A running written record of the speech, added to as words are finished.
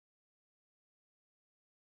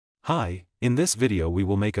Hi, in this video we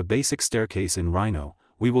will make a basic staircase in Rhino.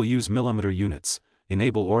 We will use millimeter units,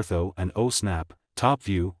 enable ortho and O-snap, top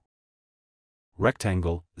view,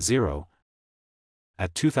 rectangle, 0,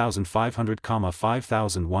 at 2500,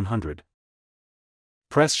 5100.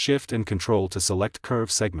 Press Shift and Control to select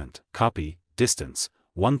curve segment, copy, distance,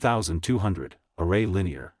 1200, array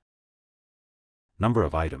linear. Number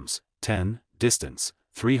of items, 10, distance,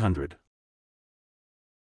 300.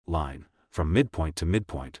 Line, from midpoint to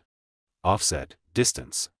midpoint. Offset,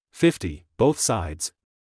 distance, 50, both sides.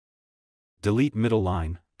 Delete middle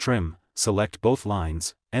line, trim, select both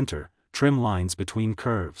lines, enter, trim lines between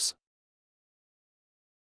curves.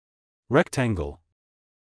 Rectangle.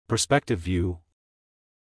 Perspective view.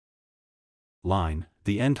 Line,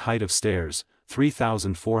 the end height of stairs,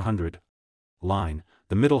 3400. Line,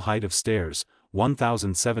 the middle height of stairs,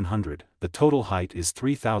 1700, the total height is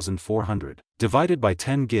 3400. Divided by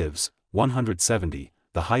 10 gives, 170,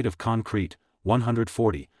 the height of concrete,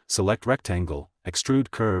 140, select rectangle,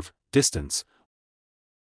 extrude curve, distance,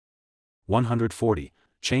 140,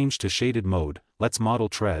 change to shaded mode, let's model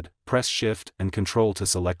tread, press Shift and Control to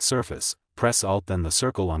select surface, press Alt then the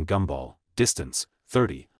circle on gumball, distance,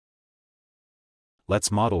 30.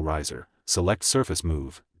 Let's model riser, select surface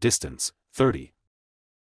move, distance, 30.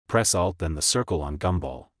 Press Alt then the circle on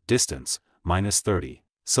gumball, distance, -30.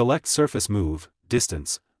 Select surface move,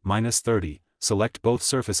 distance, -30, select both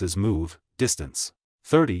surfaces move, distance,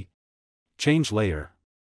 30. Change layer.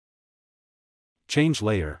 Change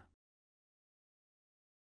layer.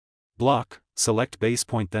 Block, select base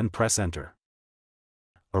point then press enter.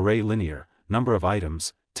 Array linear, number of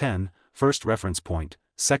items, 10, first reference point,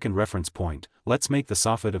 second reference point, let's make the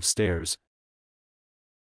soffit of stairs.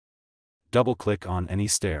 Double-click on any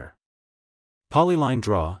stair. Polyline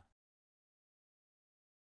draw.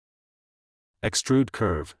 Extrude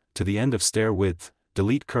curve, to the end of stair width,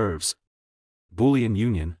 delete curves. Boolean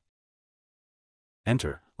union.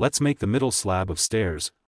 Enter, let's make the middle slab of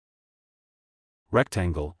stairs.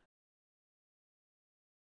 Rectangle.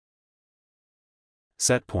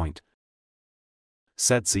 Set point.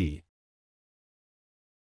 Set Z.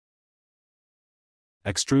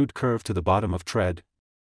 Extrude curve to the bottom of tread.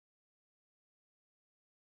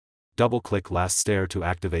 Double-click last stair to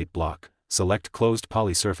activate block, select closed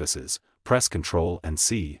poly surfaces, press Ctrl and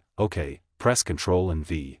C, OK, press Ctrl and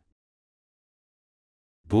V.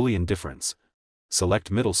 Boolean difference.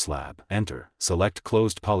 Select middle slab, enter, select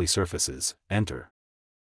closed poly surfaces, enter.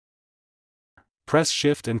 Press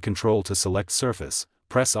Shift and Ctrl to select surface,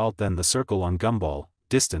 press Alt then the circle on gumball,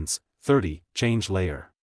 distance, 30, change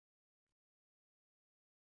layer.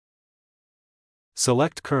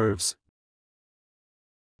 Select curves.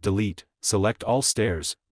 Delete, select all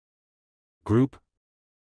stairs. Group.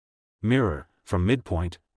 Mirror, from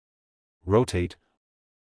midpoint. Rotate.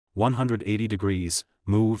 180 degrees,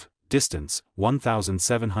 move, distance,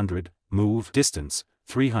 1700, move, distance,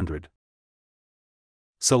 300.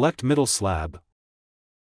 Select middle slab.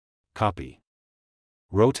 Copy.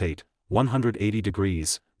 Rotate, 180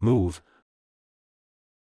 degrees, move.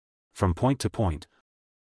 From point to point.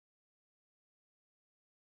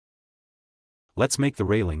 Let's make the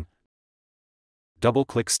railing.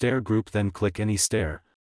 Double-click stair group then click any stair.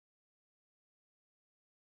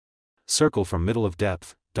 Circle from middle of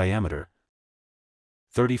depth, diameter.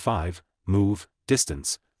 35, move,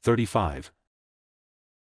 distance, 35.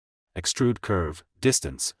 Extrude curve,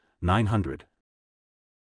 distance, 900.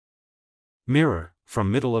 Mirror,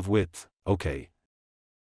 from middle of width, OK.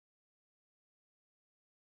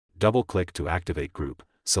 Double-click to activate group,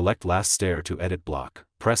 select last stair to edit block,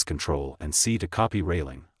 press Ctrl and C to copy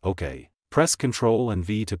railing, OK. Press Ctrl and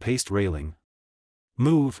V to paste railing.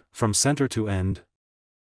 Move, from center to end.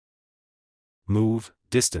 Move,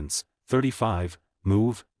 distance, 35,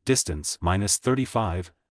 move, distance,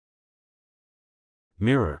 -35.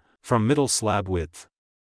 Mirror, from middle slab width.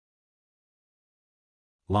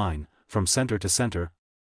 Line, from center to center.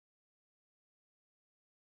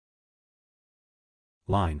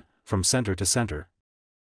 Line, from center to center.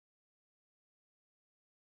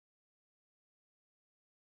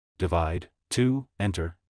 Divide, 2,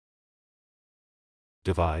 enter.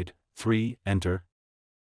 Divide, 3, enter.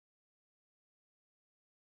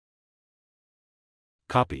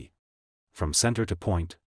 Copy. From center to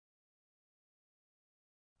point.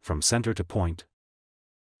 From center to point.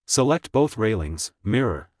 Select both railings,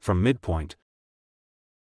 mirror, from midpoint.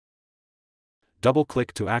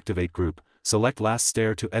 Double-click to activate group, select last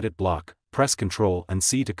stair to edit block, press Ctrl and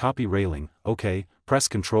C to copy railing, OK, press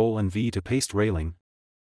Ctrl and V to paste railing.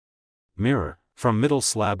 Mirror, from middle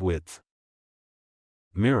slab width.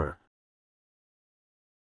 Mirror.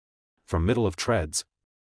 From middle of treads.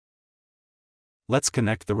 Let's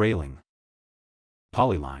connect the railing.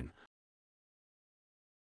 Polyline.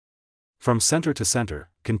 From center to center,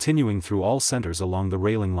 continuing through all centers along the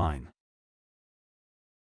railing line.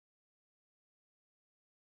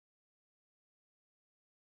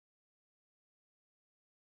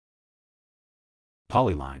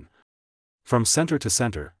 Polyline. From center to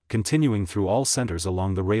center, continuing through all centers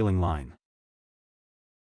along the railing line.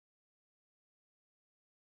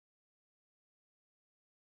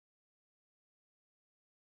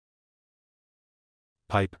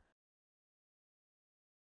 Pipe.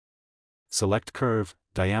 Select curve,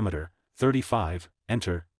 diameter, 35,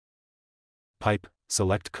 enter. Pipe,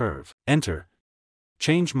 select curve, enter.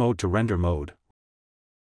 Change mode to render mode.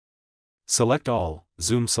 Select all,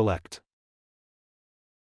 zoom select.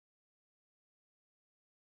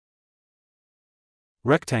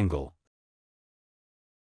 Rectangle.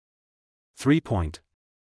 3-point.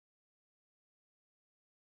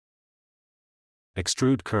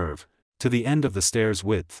 Extrude curve, to the end of the stairs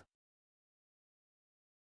width.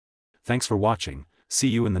 Thanks for watching, see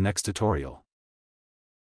you in the next tutorial.